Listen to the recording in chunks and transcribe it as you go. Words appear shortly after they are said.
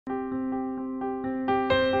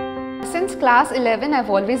Since class 11, I've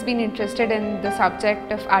always been interested in the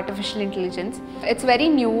subject of artificial intelligence. It's very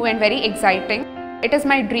new and very exciting. It is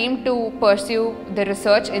my dream to pursue the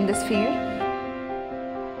research in this field.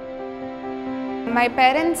 My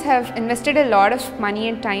parents have invested a lot of money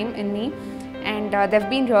and time in me, and they've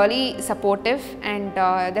been really supportive, and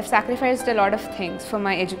they've sacrificed a lot of things for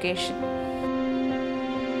my education.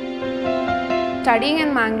 Studying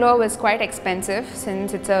in Mangalore was quite expensive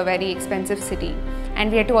since it's a very expensive city, and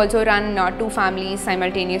we had to also run 2 families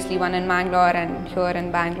simultaneously, one in Mangalore and here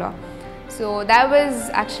in Bangalore. So that was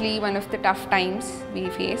actually one of the tough times we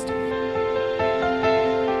faced.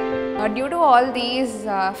 Due to all these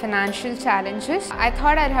financial challenges, I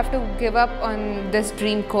thought I'd have to give up on this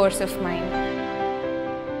dream course of mine.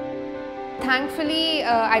 Thankfully,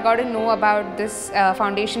 I got to know about this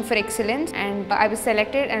Foundation for Excellence, and I was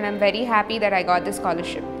selected, and I'm very happy that I got this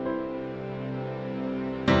scholarship.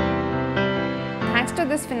 Thanks to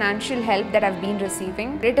this financial help that I've been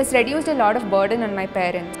receiving, it has reduced a lot of burden on my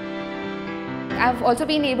parents. I've also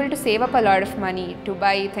been able to save up a lot of money to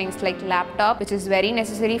buy things like laptop, which is very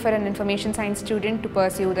necessary for an information science student to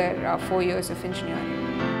pursue their 4 years of engineering.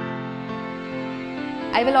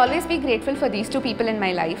 I will always be grateful for these 2 people in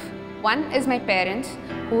my life. One is my parents,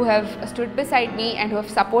 who have stood beside me and who have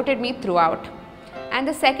supported me throughout. And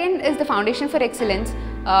the second is the Foundation for Excellence.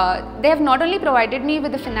 They have not only provided me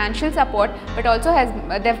with the financial support, but also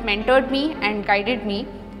they've mentored me and guided me.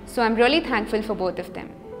 So I'm really thankful for both of them.